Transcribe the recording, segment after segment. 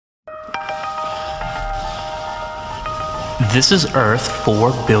This is Earth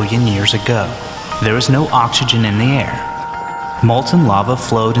 4 billion years ago. There is no oxygen in the air. Molten lava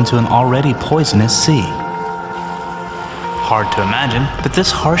flowed into an already poisonous sea. Hard to imagine, but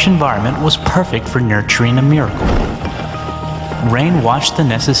this harsh environment was perfect for nurturing a miracle. Rain washed the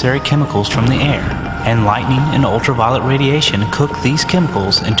necessary chemicals from the air, and lightning and ultraviolet radiation cooked these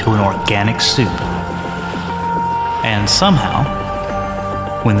chemicals into an organic soup. And somehow,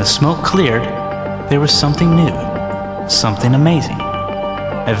 when the smoke cleared, there was something new, something amazing.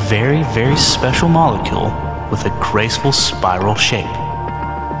 A very, very special molecule with a graceful spiral shape.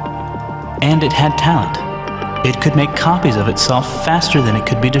 And it had talent. It could make copies of itself faster than it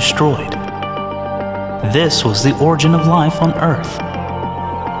could be destroyed. This was the origin of life on Earth.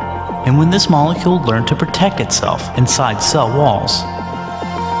 And when this molecule learned to protect itself inside cell walls,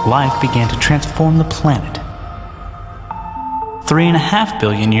 life began to transform the planet. 3.5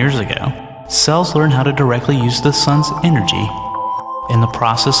 billion years ago, cells learned how to directly use the sun's energy in the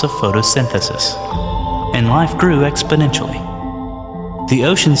process of photosynthesis, and life grew exponentially. The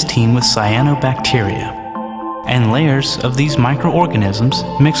oceans teem with cyanobacteria, and layers of these microorganisms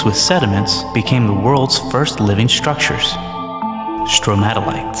mixed with sediments became the world's first living structures,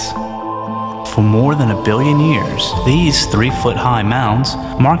 stromatolites. For more than 1 billion years, these 3-foot-high mounds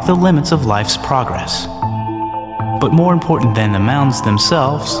marked the limits of life's progress. But more important than the mounds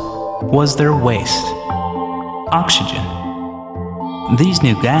themselves was their waste, oxygen. These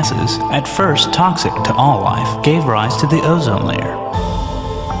new gases, at first toxic to all life, gave rise to the ozone layer.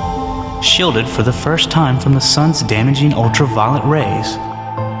 Shielded for the first time from the sun's damaging ultraviolet rays,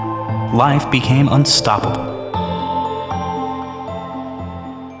 life became unstoppable.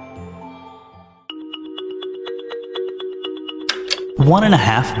 One and a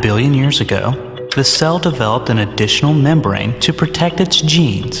half billion years ago, the cell developed an additional membrane to protect its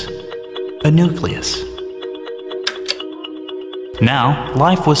genes, a nucleus. Now,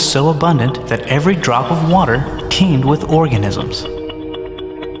 life was so abundant that every drop of water teemed with organisms.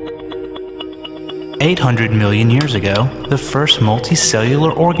 800 million years ago, the first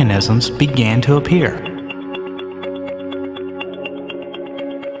multicellular organisms began to appear.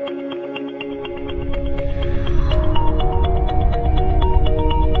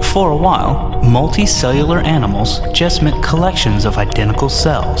 For a while, multicellular animals just meant collections of identical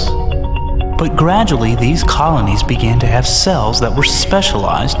cells. But gradually, these colonies began to have cells that were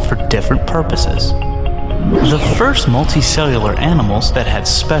specialized for different purposes. The first multicellular animals that had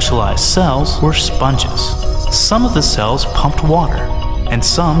specialized cells were sponges. Some of the cells pumped water, and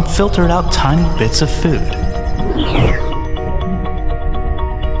some filtered out tiny bits of food.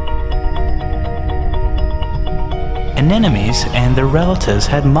 Anemones and their relatives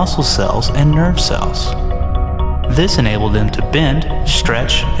had muscle cells and nerve cells. This enabled them to bend,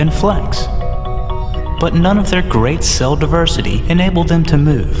 stretch, and flex. But none of their great cell diversity enabled them to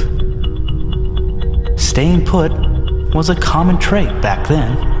move. Staying put was a common trait back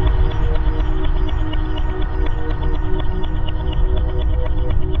then.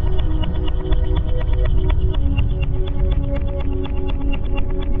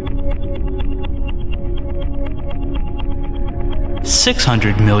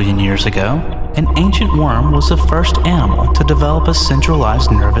 "600 million years ago, an ancient worm was the first animal to develop a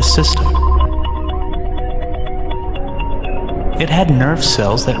centralized nervous system. It had nerve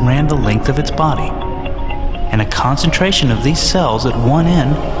cells that ran the length of its body, and a concentration of these cells at one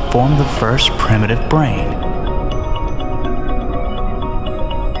end formed the first primitive brain.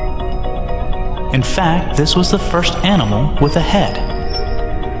 In fact, this was the first animal with a head,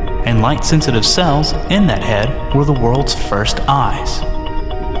 and light-sensitive cells in that head were the world's first eyes.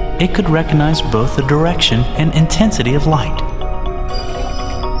 It could recognize both the direction and intensity of light.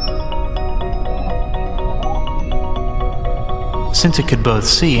 Since it could both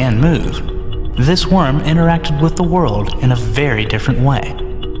see and move, this worm interacted with the world in a very different way.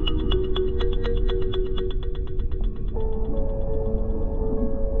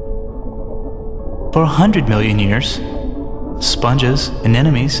 For 100 million years, sponges,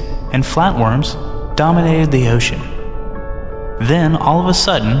 anemones, and flatworms dominated the ocean. Then, all of a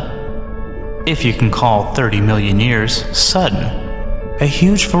sudden, if you can call 30 million years sudden, a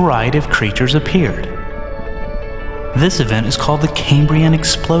huge variety of creatures appeared. This event is called the Cambrian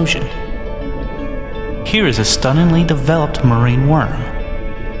explosion. Here is a stunningly developed marine worm.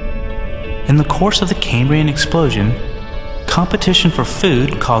 In the course of the Cambrian explosion, competition for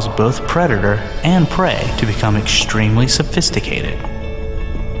food caused both predator and prey to become extremely sophisticated.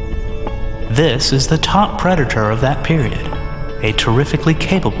 This is the top predator of that period, a terrifically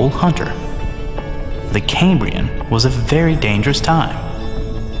capable hunter. The Cambrian was a very dangerous time.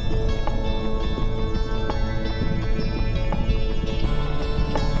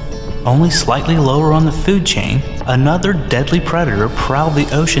 Only slightly lower on the food chain, another deadly predator prowled the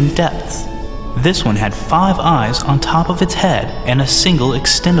ocean depths. This one had 5 eyes on top of its head and a single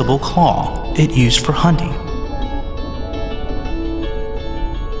extendable claw it used for hunting.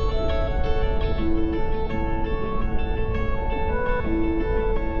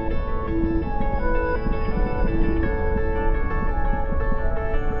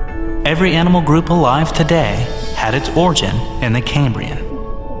 Every animal group alive today had its origin in the Cambrian.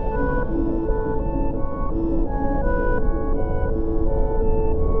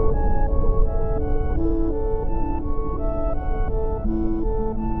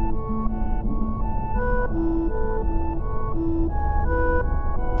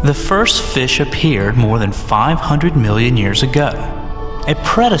 The first fish appeared more than 500 million years ago, a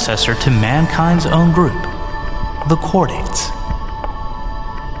predecessor to mankind's own group, the chordates.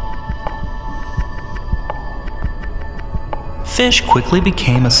 Fish quickly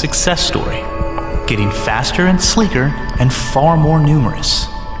became a success story, getting faster and sleeker and far more numerous.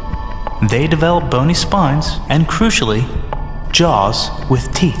 They developed bony spines and, crucially, jaws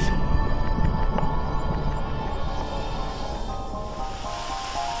with teeth.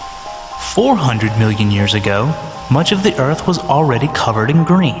 "400 million years ago, much of the earth was already covered in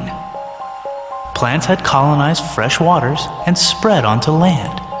green. Plants had colonized fresh waters and spread onto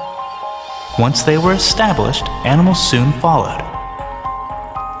land. Once they were established, animals soon followed.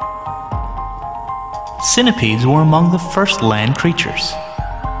 Centipedes were among the first land creatures.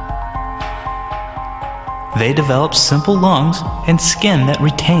 They developed simple lungs and skin that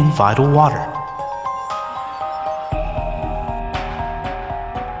retained vital water.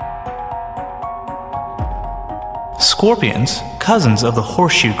 Scorpions, cousins of the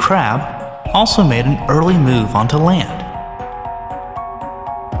horseshoe crab, also made an early move onto land.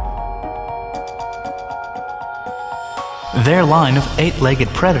 Their line of 8-legged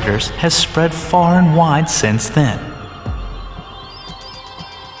predators has spread far and wide since then.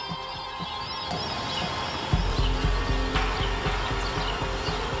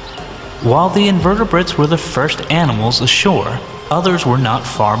 While the invertebrates were the first animals ashore, others were not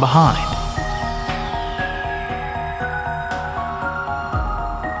far behind.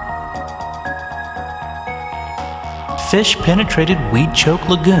 Fish penetrated weed-choked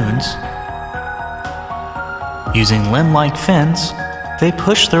lagoons. Using limb-like fins, they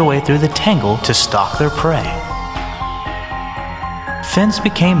pushed their way through the tangle to stalk their prey. Fins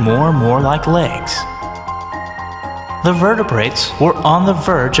became more and more like legs. The vertebrates were on the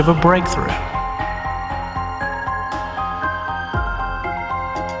verge of a breakthrough.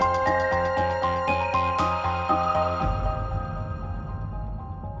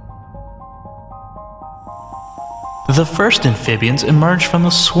 The first amphibians emerged from the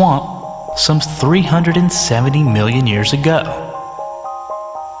swamp some 370 million years ago.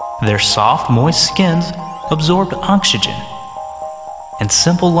 Their soft, moist skins absorbed oxygen, and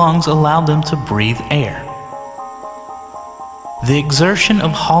simple lungs allowed them to breathe air. The exertion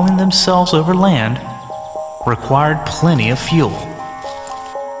of hauling themselves over land required plenty of fuel.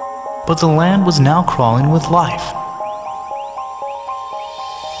 But the land was now crawling with life.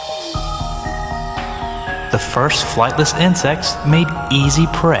 The first flightless insects made easy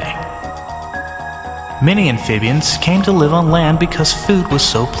prey. Many amphibians came to live on land because food was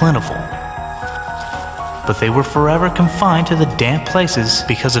so plentiful. But they were forever confined to the damp places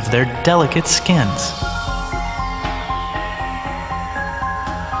because of their delicate skins.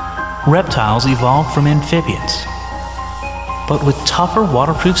 Reptiles evolved from amphibians. But with tougher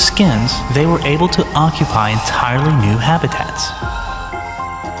waterproof skins, they were able to occupy entirely new habitats.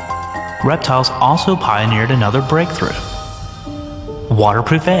 Reptiles also pioneered another breakthrough: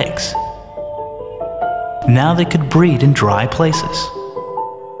 waterproof eggs. Now they could breed in dry places.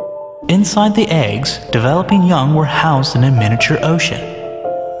 Inside the eggs, developing young were housed in a miniature ocean.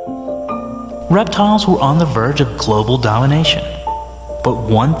 Reptiles were on the verge of global domination, but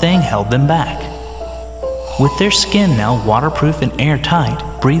one thing held them back. With their skin now waterproof and airtight,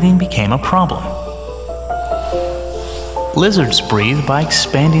 breathing became a problem. Lizards breathe by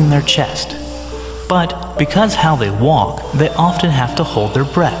expanding their chest, but because how they walk, they often have to hold their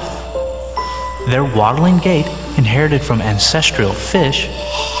breath. Their waddling gait, inherited from ancestral fish,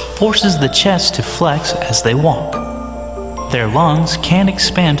 forces the chest to flex as they walk. Their lungs can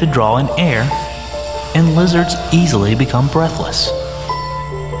expand to draw in air, and lizards easily become breathless.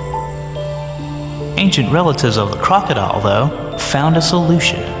 Ancient relatives of the crocodile, though, found a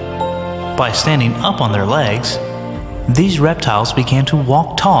solution. By standing up on their legs, these reptiles began to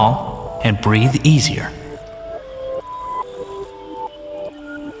walk tall and breathe easier.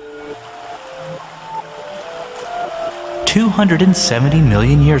 270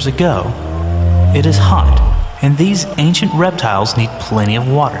 million years ago. It is hot, and these ancient reptiles need plenty of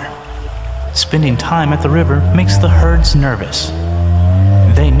water. Spending time at the river makes the herds nervous.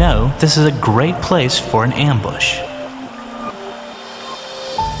 They know this is a great place for an ambush.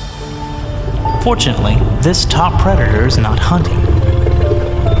 Fortunately, this top predator is not hunting.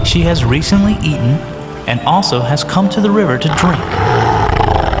 She has recently eaten and also has come to the river to drink.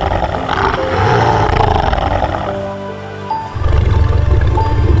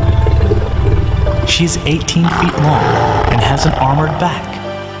 She's 18 feet long and has an armored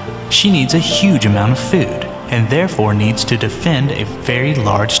back. She needs a huge amount of food and therefore needs to defend a very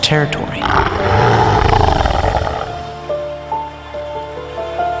large territory.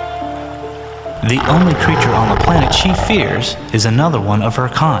 The only creature on the planet she fears is another one of her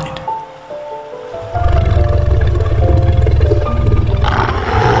kind.